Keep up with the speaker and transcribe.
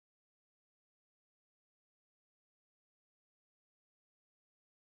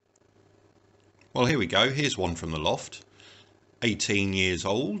Well, here we go. Here's one from the loft. 18 years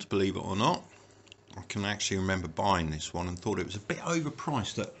old, believe it or not. I can actually remember buying this one and thought it was a bit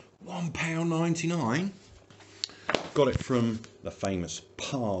overpriced at £1.99. Got it from the famous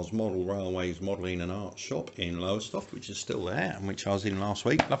Pars Model Railways Modelling and Art Shop in Lowestoft, which is still there and which I was in last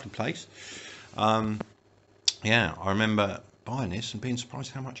week. Lovely place. Yeah, I remember buying this and being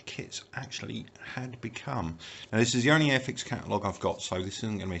surprised how much kits actually had become. Now, this is the only Airfix catalogue I've got, so this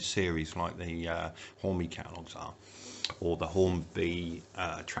isn't going to be a series like the Hornby catalogues are, or the Hornby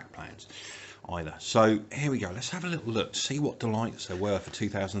track plans either. So here we go. Let's have a little look, see what delights there were for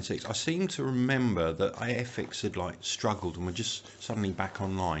 2006. I seem to remember that Airfix had struggled and were just suddenly back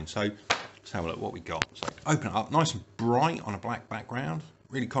online. So let's have a look what we got. So open it up, nice and bright on a black background,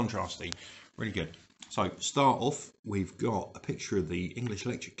 really contrasty, really good. So start off, we've got a picture of the English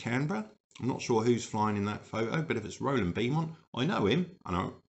Electric Canberra. I'm not sure who's flying in that photo, but if it's Roland Beamont, I know him. I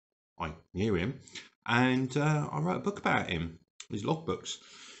knew him, and I wrote a book about him, his logbooks.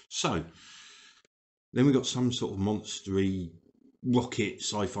 So then we got some sort of monstery rocket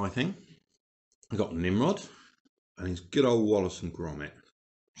sci-fi thing. We got Nimrod and his good old Wallace and Gromit.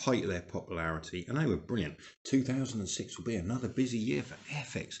 Height of their popularity, and they were brilliant. 2006 will be another busy year for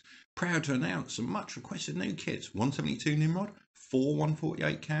Airfix. Proud to announce some much requested new kits. 172 Nimrod, 4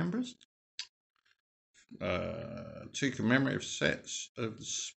 148 Canberras, 2 commemorative sets of the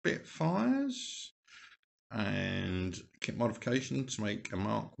Spitfires, and kit modification to make a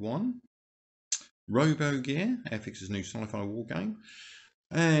Mark 1. Robo Gear, Airfix's new sci-fi war game.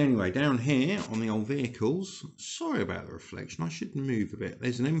 Anyway, down here on the old vehicles, sorry about the reflection, I should move a bit.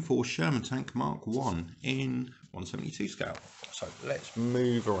 There's an M4 Sherman tank Mark 1 in 172 scale. So let's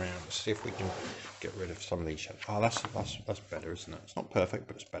move around, see if we can get rid of some of these shadows. Oh, that's better, isn't it? It's not perfect,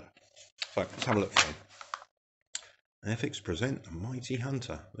 but it's better. So let's have a look through. Airfix present the Mighty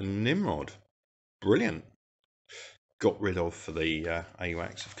Hunter, the Nimrod. Brilliant. Got rid of for the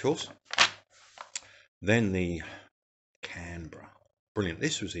AWACS, of course. Then the Canberra. Brilliant.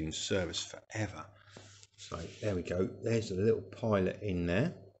 This was in service forever. So there we go. There's a little pilot in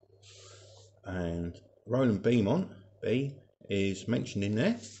there. And Roland Beamont, B, is mentioned in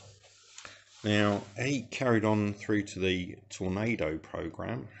there. Now, he carried on through to the Tornado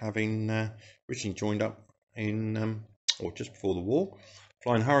program, having originally joined up in, or just before the war,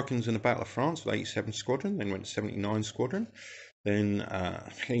 flying Hurricanes in the Battle of France with 87 Squadron, then went to 79 Squadron. Then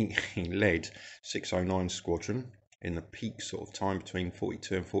he led 609 Squadron in the peak sort of time between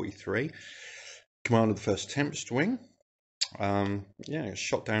 42 and 43. Commanded the 1st Tempest Wing. Yeah,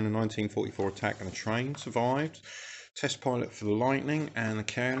 shot down in 1944 attack on a train, survived. Test pilot for the Lightning and the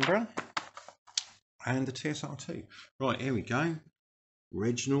Canberra. And the TSR-2. Right, here we go.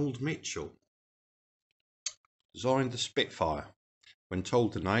 Reginald Mitchell. Designed the Spitfire. When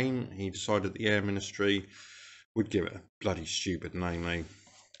told the name, he decided the Air Ministry would give it a bloody stupid name,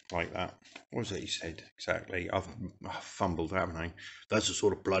 like that. What was it he said exactly? I've fumbled, haven't I? That's the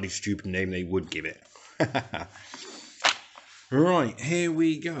sort of bloody stupid name they would give it. Right, here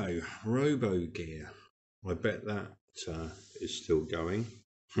we go. Robo Gear. I bet that is still going.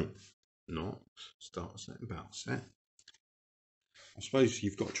 Not. Start set, about set. I suppose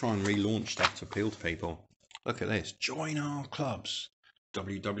you've got to try and relaunch that to appeal to people. Look at this. Join our clubs.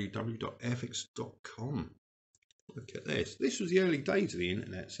 www.airfix.com. Look at this. This was the early days of the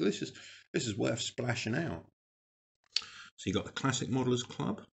internet, so this is worth splashing out. So you got the Classic Modelers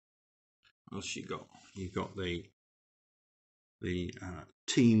Club. What else you got? You got the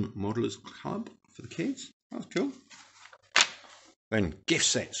Team Modelers Club for the kids. That's cool. Then gift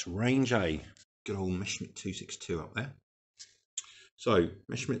sets, Range A. Good old Messerschmitt 262 up there. So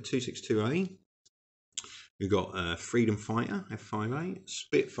Messerschmitt 262A. We've got Freedom Fighter F5A,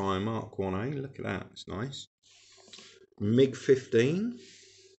 Spitfire Mark 1A. Look at that, it's nice. MiG-15,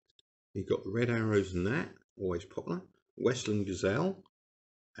 you've got Red Arrows and that, always popular. Westland Gazelle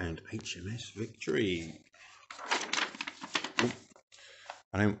and HMS Victory. Ooh.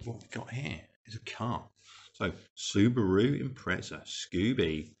 And then what we've got here is a car. So Subaru Impreza,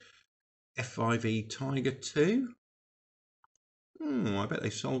 Scooby, F5E Tiger 2. I bet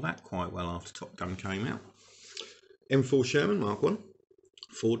they sold that quite well after Top Gun came out. M4 Sherman Mark 1.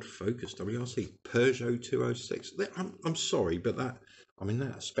 Ford Focus WRC, Peugeot 206. I'm sorry, but that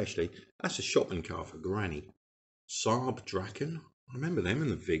especially, that's a shopping car for Granny. Saab Draken, I remember them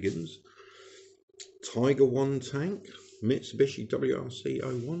and the Vigans. Tiger 1 tank, Mitsubishi WRC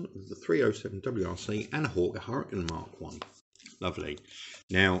 01, the 307 WRC, and a Hawker Hurricane Mark 1. Lovely.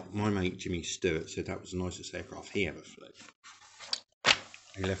 Now, my mate Jimmy Stewart said that was the nicest aircraft he ever flew.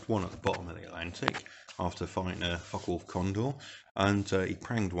 He left one at the bottom of the Atlantic after fighting a Focke-Wulf Condor, and he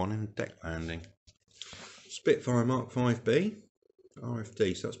pranged one in a deck landing. Spitfire Mark 5B,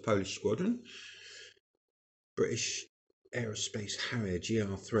 RFD, so that's Polish squadron. British Aerospace Harrier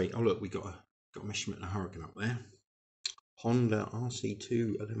GR3. Oh look, we got a Messerschmitt and a Hurricane up there. Honda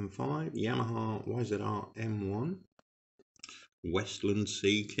RC2 Yamaha YZR M1, Westland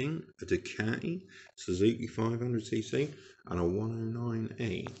Sea King, a Ducati, Suzuki 500cc, and a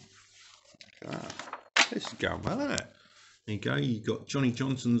 109E. Look at that. This is going well, isn't it? There you go. You've got Johnny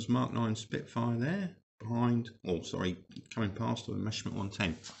Johnson's Mark 9 Spitfire there behind. Oh, sorry, coming past with a Messerschmitt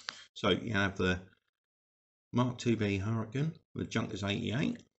 110. So you have the Mark 2B Hurricane with Junkers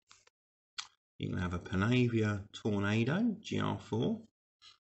 88. You can have a Panavia Tornado GR4,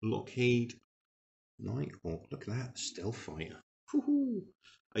 Lockheed Nighthawk. Look at that, stealth fighter.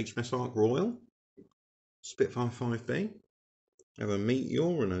 HMS Ark Royal, Spitfire 5B. Have a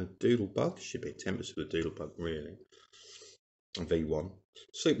Meteor and a Doodlebug. Should be a Tempest with a Doodlebug, really. A V1.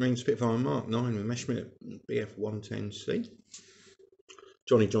 Supermarine Spitfire Mark 9 with Messerschmitt BF 110C.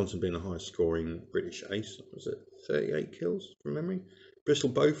 Johnny Johnson being the highest scoring British ace. Was it 38 kills from memory?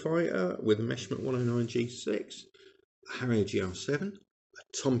 Bristol Bowfighter with a Messerschmitt 109 G6, a Harrier GR7,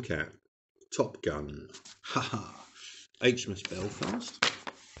 a Tomcat, Top Gun, haha, HMS Belfast,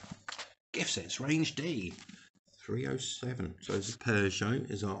 gift sets range D, 307. So there's a Peugeot,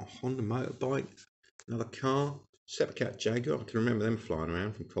 there's our Honda motorbike, another car, Sepcat Jaguar, I can remember them flying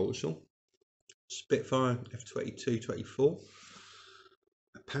around from Coltishall, Spitfire F22 24,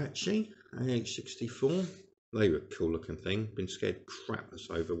 Apache AH64. They were a cool looking thing. Been scared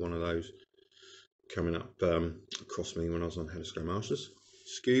crapless over one of those coming up across me when I was on Haddiscoe Masters.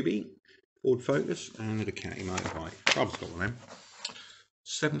 Scooby, Ford Focus, and a Ducati motorbike. I've got one of them.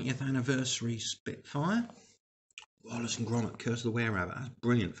 70th anniversary Spitfire. Wallace and Gromit, Curse of the Were-Rabbit. That's a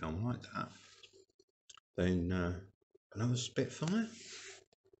brilliant film. I like that. Then another Spitfire.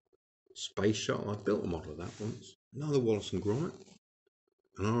 Space Shuttle. I built a model of that once. Another Wallace and Gromit.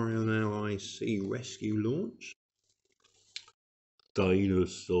 An RNLIC rescue launch.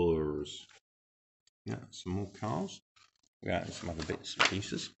 Dinosaurs. Yeah, some more cars. Yeah, some other bits and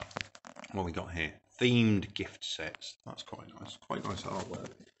pieces. What we got here? Themed gift sets. That's quite nice. Quite nice artwork.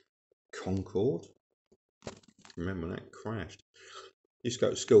 Concorde. Remember that crashed. Used to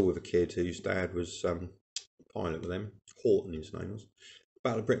go to school with a kid whose dad was a pilot with them. Horton, his name was.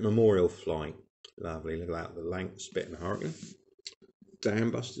 Battle of Britain Memorial flight. Lovely. Look at that. The Lank, Spit and Hurricane.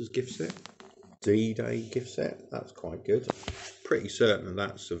 Dam Busters gift set, D-Day gift set, that's quite good. Pretty certain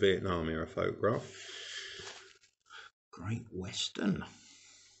that's a Vietnam era photograph. Great Western.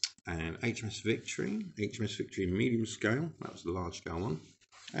 And HMS Victory medium scale, that was the large scale one.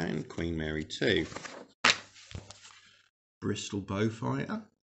 And Queen Mary 2. Bristol Bowfighter,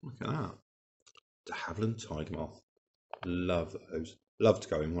 look at that. De Havilland Tiger Moth, love those. Love to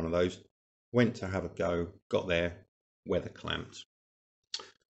go in one of those. Went to have a go, got there, weather clamped.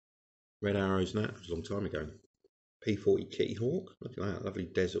 Red Arrows and that was a long time ago. P40 Kitty Hawk, look at that, lovely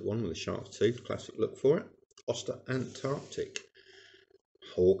desert one with a shark's tooth, classic look for it. Oster Antarctic.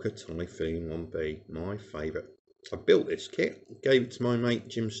 Hawker Typhoon 1B, my favourite. I built this kit, gave it to my mate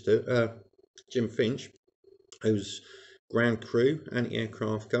Jim Finch, who's ground crew,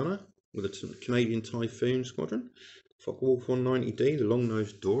 anti-aircraft gunner with a Canadian Typhoon squadron. Focke-Wulf 190D, the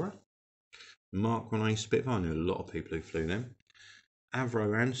long-nosed Dora. Mark 1A Spitfire, I knew a lot of people who flew them.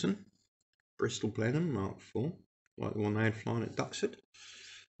 Avro Anson. Bristol Blenheim Mark IV, like the one they had flying at Duxford.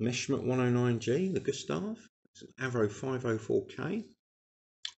 Messerschmitt 109G, the Gustav. It's an Avro 504K.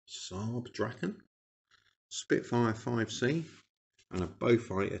 Saab Draken. Spitfire 5C. And a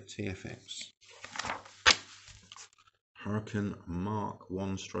Bowfighter TFX. Hurricane Mark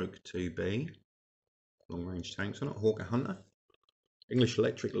 1/2B. Long range tanks on it. Hawker Hunter. English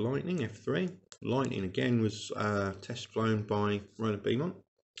Electric Lightning F3. Lightning again was test flown by Ronald Beaumont.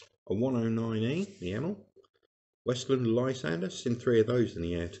 A 109E, the Emil. Westland Lysander, seen 3 of those in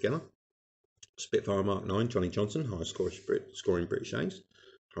the air together. Spitfire Mark 9, Johnny Johnson, highest scoring British ace.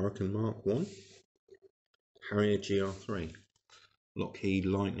 Hurricane Mark 1. Harrier GR3. Lockheed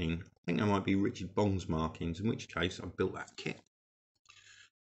Lightning. I think that might be Richard Bong's markings, in which case I built that kit.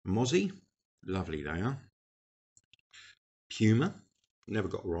 Mozzie, lovely they are. Puma, never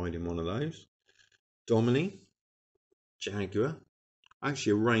got a ride in one of those. Domini, Jaguar. I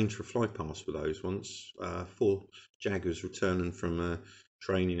actually arranged for a fly pass for those once. 4 Jaguars returning from a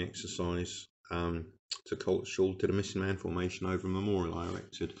training exercise to Coltishall, did a missing man formation over a memorial I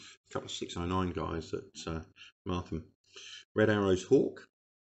erected. A couple of 609 guys at Martham. Red Arrows Hawk,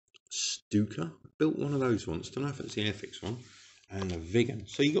 Stuka. Built one of those once. Don't know if it's the Airfix one. and a Vigan.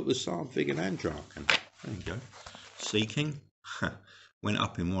 So you got the Saab Vigan and Draken. There you go. Seeking. Went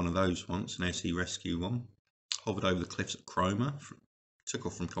up in one of those once, an SE Rescue one. Hovered over the cliffs at Cromer. Took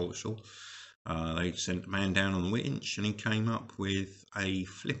off from Coltishall. They sent a man down on the winch and he came up with a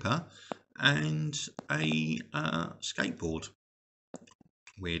flipper and a skateboard.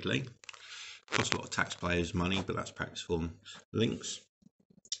 Weirdly. Cost a lot of taxpayers' money, but that's practice for them. Lynx.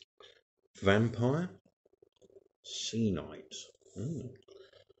 Vampire. Sea Knight.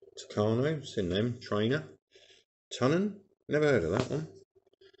 Tucano, seen them. Trainer. Tunnan, never heard of that one.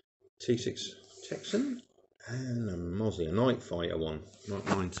 T6 Texan. And a Mozzie, a Night Fighter one, Night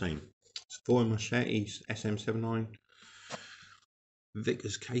 19. It's 4 Machetes, SM79.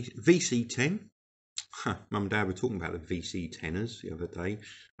 Vickers case, VC10. Mum and Dad were talking about the VC10ers the other day.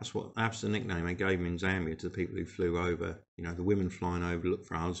 That's the nickname they gave them in Zambia to the people who flew over. You know, the women flying over, look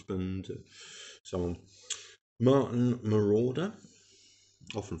for a husband, so on. Martin Marauder,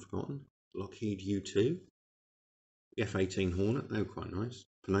 often forgotten. Lockheed U2. The F-18 Hornet, they were quite nice.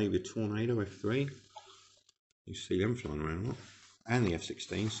 Panavia Tornado F3. You see them flying around a lot. And the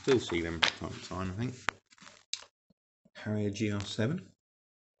F-16, still see them from time to time, I think. Harrier GR7.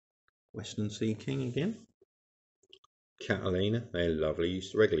 Western Sea King again. Catalina, they're lovely.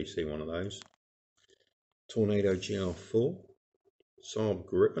 Used to regularly see one of those. Tornado GR4. Saab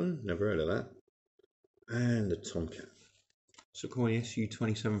Gripen, never heard of that. And a Tomcat. Sukhoi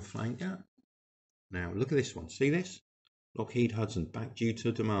Su-27 Flanker. Now look at this one. See this? Lockheed Hudson, back due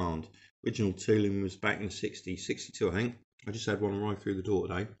to demand. Original tooling was back in the 60s, 62 I think. I just had one arrive through the door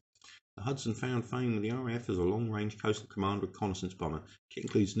today. The Hudson found fame with the RAF as a long-range coastal command reconnaissance bomber. Kit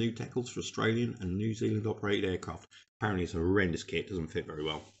includes new decals for Australian and New Zealand operated aircraft. Apparently it's a horrendous kit, doesn't fit very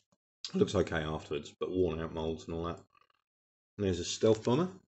well. It looks okay afterwards, but worn out moulds and all that. And there's a stealth bomber.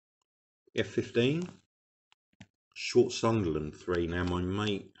 F-15. Short Sunderland 3. Now my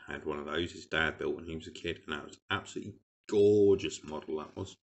mate had one of those, his dad built when he was a kid, and that was absolutely gorgeous model that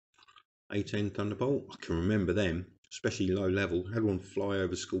was. A10 Thunderbolt, I can remember them, especially low level. I had one fly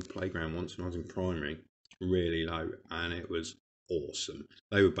over school playground once when I was in primary, really low, and it was awesome.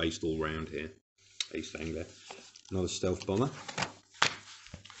 They were based all around here, East Anglia. Another stealth bomber.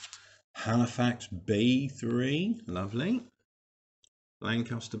 Halifax B3, lovely.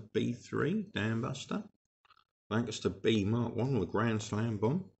 Lancaster B3, Dambuster. Lancaster B Mark 1 with a Grand Slam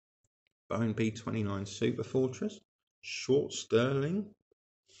bomb. Boeing B-29 Super Fortress. Short Sterling.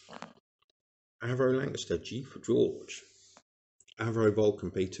 Avro Lancaster G for George. Avro Vulcan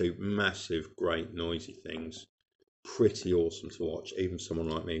B2, massive, great, noisy things. Pretty awesome to watch, even someone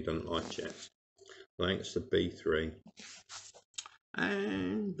like me who doesn't like jets. Lancaster B3.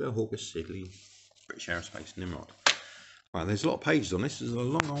 And the Hawker Siddeley British Aerospace Nimrod. Right, there's a lot of pages on this. This is a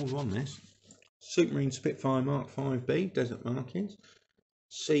long old one, this. Supermarine Spitfire Mark 5B, desert markings.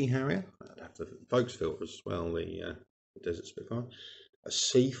 Sea Harrier, I'd have the Vokes filter as well, the Desert Spitfire. A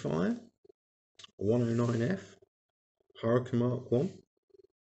Seafire, a 109F, Hurricane Mark 1,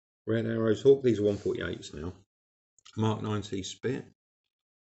 Red Arrows Hawk, these are 148s now. Mark 9C Spit,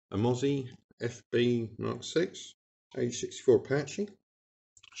 a Mozzie FB Mark 6, H64 Apache,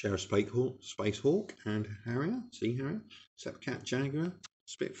 Sheriff Space Hawk and Harrier, Sea Harrier, Sepcat Jaguar,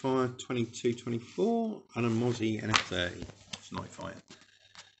 Spitfire 2224 and a Mozzie NF30, it's Night Fighter.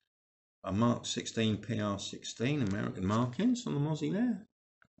 A Mark 16 PR16 American markings on the Mozzie there.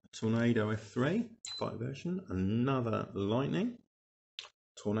 A Tornado F3 fighter version. Another Lightning.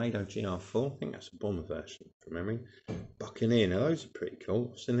 Tornado GR4, I think that's a bomber version from memory. Buccaneer, now those are pretty cool.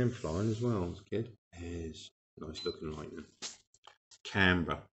 I've seen them flying as well as a kid. Here's a nice looking Lightning.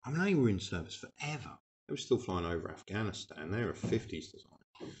 Canberra, I mean they were in service forever. They were still flying over Afghanistan. They were a 50s design.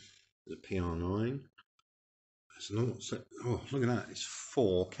 There's a PR9. Oh, look at that, it's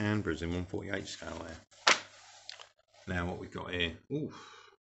 4 Canberras in 148 scale there. Now what we've got here, ooh,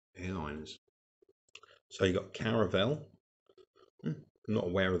 airliners. So you got Caravel. I'm not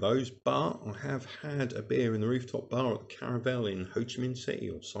aware of those, but I have had a beer in the rooftop bar at the Caravel in Ho Chi Minh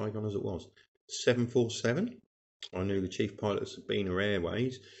City, or Saigon as it was. 747. I knew the chief pilot of Sabina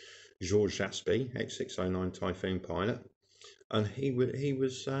Airways, Georges Jaspy, X609 Typhoon pilot, and he was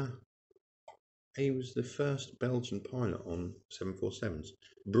the first Belgian pilot on 747s.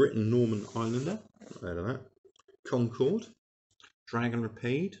 Britain Norman Islander, not heard of that. Concorde, Dragon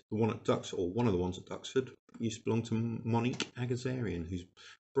Rapide, the one at Duxford, or one of the ones at Duxford, used to belong to Monique Agazarian, whose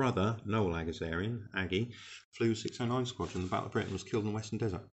brother, Noel Agazarian, Aggie, flew 609 Squadron. The Battle of Britain was killed in the Western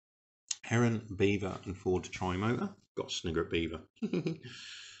Desert. Heron, Beaver and Ford Tri-Motor. Got a snigger at Beaver.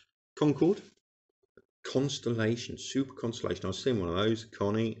 Concorde. Constellation, Super Constellation. I've seen one of those,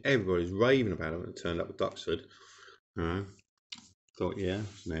 Connie. Everybody's raving about it when it turned up at Duxford. Thought, yeah,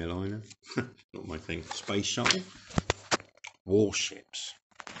 it's an airliner. Not my thing. Space shuttle. Warships.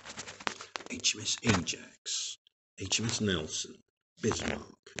 HMS Ajax. HMS Nelson. Bismarck.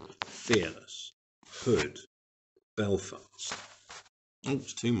 Fearless. Hood. Belfast. Oh,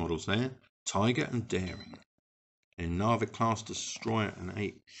 there's two models there. Tiger and Daring. And Navy class destroyer and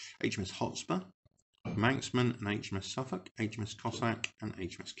HMS Hotspur. Manxman and HMS Suffolk. HMS Cossack and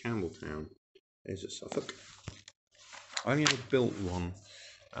HMS Campbelltown. There's a Suffolk. I only ever built one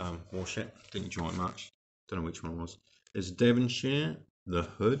warship. Didn't enjoy it much. Don't know which one it was. There's Devonshire, the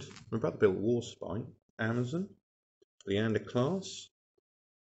Hood. My brother built Warspite, Amazon, Leander class,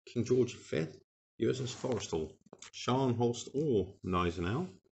 King George V, USS Forrestal, Scharnhorst or Gneisenau,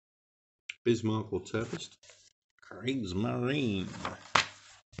 Bismarck or Tempest, Kriegsmarine.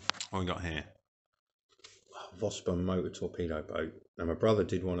 What we got here? Vosper motor torpedo boat. Now my brother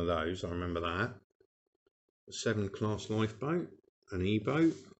did one of those. I remember that. A 7 class lifeboat, an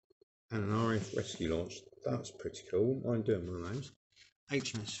E-boat, and an RAF rescue launch. That's pretty cool. I'm doing one of those.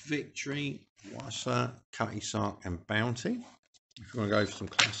 HMS Victory, Wasser, Cutty Sark, and Bounty. If you want to go for some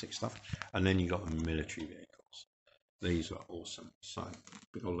classic stuff. And then you got the military vehicles. These are awesome. So,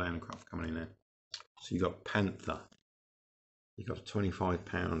 big old landcraft coming in there. So you got Panther. You got a 25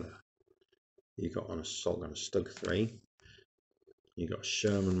 pounder. You got on a Assault gun, a Stug 3. You got a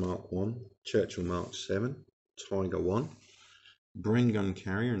Sherman Mark 1, Churchill Mark 7, Tiger 1, Bren gun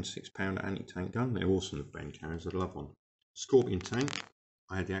carrier and 6 pounder anti-tank gun. They're awesome, the Bren carriers, I love one. Scorpion tank,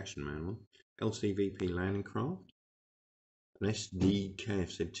 I had the Action Man one. LCVP landing craft, an SD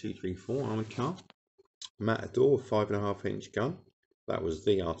KFZ 234 armoured car, Matador 5.5 inch gun, that was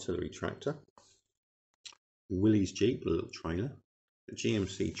the artillery tractor, Willys Jeep, a little trailer, a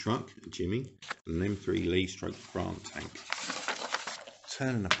GMC truck, a Jimmy, and an M3 Lee stroke Grant tank.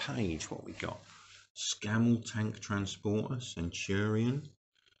 Turning a page, what we got? Scammell tank transporter, Centurion,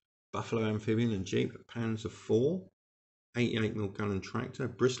 Buffalo amphibian and Jeep, Panzer IV, 88mm gun and tractor,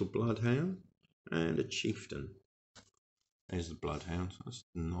 Bristol Bloodhound, and a Chieftain. There's the Bloodhound. That's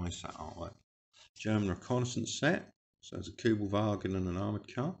nice, that artwork. German reconnaissance set. So there's a Kubelwagen and an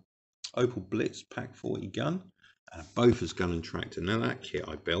armoured car. Opel Blitz Pack 40 gun, and a Bofors gun and tractor. Now that kit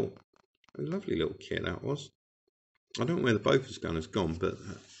I built, a lovely little kit that was. I don't know where the Bofors gun has gone, but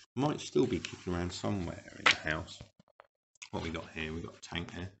might still be kicking around somewhere in the house. What we got here? We got a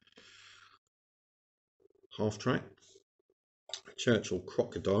tank here. Half track. Churchill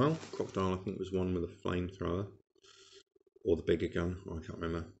Crocodile. Crocodile, I think, was one with a flamethrower. Or the bigger gun, I can't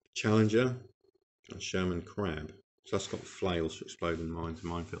remember. Challenger. And Sherman Crab. So that's got flails for exploding mines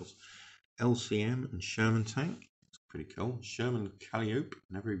and minefields. LCM and Sherman tank. It's pretty cool. Sherman Calliope.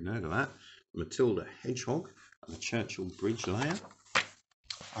 Never even heard of that. Matilda Hedgehog. And the Churchill Bridge layer.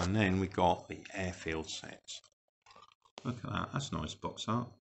 And then we got the airfield sets. Look at that. That's a nice box art.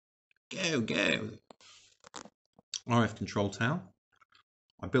 Go, go. RF control tower.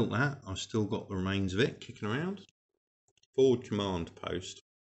 I built that. I've still got the remains of it kicking around. Forward command post.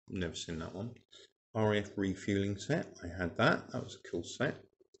 Never seen that one. RF refueling set. I had that. That was a cool set.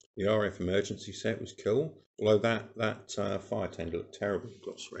 The RF emergency set was cool. Although that fire tender looked terrible. It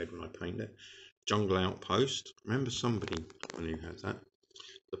got red when I painted it. Jungle outpost. Remember somebody when you had that.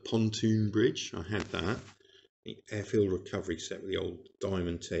 The pontoon bridge. I had that. The airfield recovery set with the old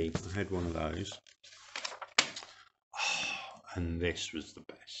diamond T. I had one of those. And this was the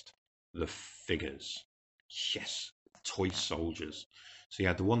best. The figures. Yes. Toy soldiers. So you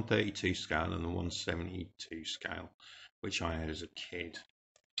had the 132 scale and the 172 scale, which I had as a kid,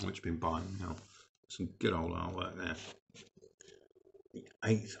 which I've been buying now. Some good old artwork there. The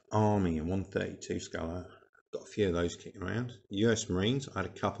 8th Army in 132 scale. I've got a few of those kicking around. US Marines, I had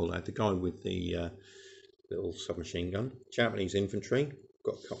a couple. I had the guy with the little submachine gun. Japanese infantry,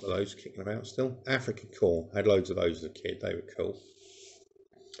 got a couple of those kicking about still. Africa Corps, I had loads of those as a kid, they were cool.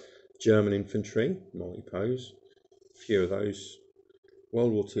 German infantry, multi-pose, a few of those.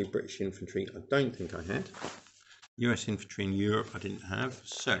 World War II British infantry, I don't think I had. US infantry in Europe, I didn't have.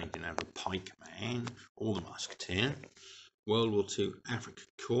 Certainly didn't have a pikeman or the musketeer. World War II Africa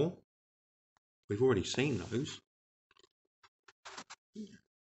Corps, we've already seen those.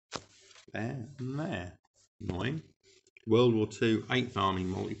 There and there. Annoying. World War II 8th Army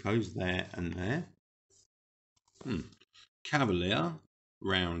multi-pose there and there. Cavalier,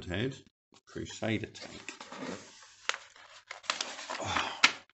 Roundhead, Crusader tank. Oh.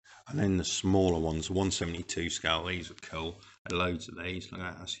 And then the smaller ones, 172 scale, these were cool. Had loads of these. Look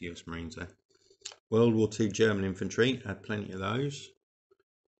at that, that's US Marines there. World War II German infantry, had plenty of those.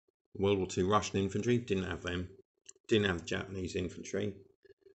 World War II Russian infantry, didn't have them. Didn't have Japanese infantry.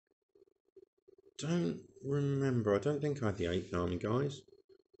 don't remember. I don't think I had the 8th Army guys.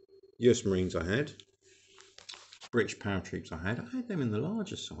 US Marines I had. British paratroops I had them in the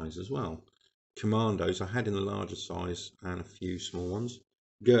larger size as well. Commandos I had in the larger size and a few small ones.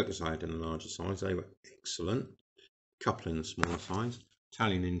 Gurkhas I had in the larger size, they were excellent. Couple in the smaller size.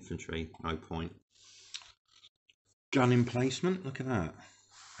 Italian infantry, no point. Gun emplacement, look at that.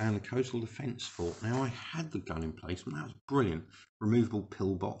 And the coastal defence fort. Now I had the gun emplacement, that was brilliant. Removable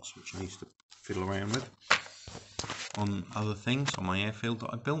pillbox, which I used to fiddle around with on other things on my airfield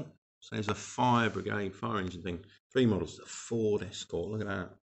that I built. So there's a fire brigade, fire engine thing. 3 models, a Ford Escort, look at that.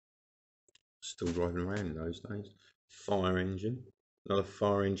 Still driving around in those days. Fire engine, another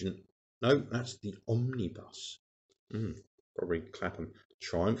fire engine. No, that's the omnibus. Probably Clapham.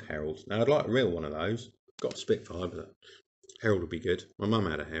 Triumph Herald. Now I'd like a real one of those. Got a Spitfire, but Herald would be good. My mum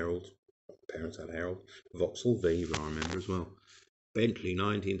had a Herald. My parents had a Herald. Vauxhall Viva I remember as well. Bentley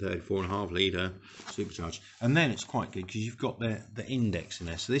 1934.5 litre supercharged. And then it's quite good because you've got the index in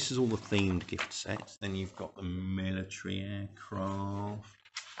there. So this is all the themed gift sets. Then you've got the military aircraft,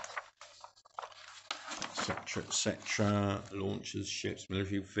 etc., etc., launchers, ships,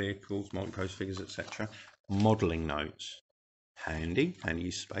 military vehicles, multi-post figures, etc. Modelling notes, handy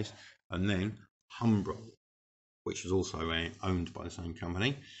use space, and then Humbrol, which is also owned by the same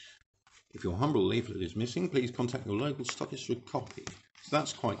company. If your Humbrol leaflet is missing, please contact your local stockist for a copy. So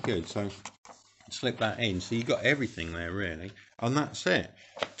that's quite good. So slip that in. So you've got everything there really, and that's it.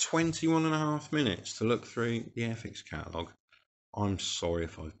 21.5 minutes to look through the Airfix catalogue. I'm sorry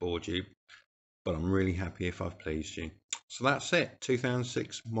if I've bored you, but I'm really happy if I've pleased you. So that's it,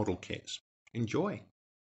 2006 model kits. Enjoy.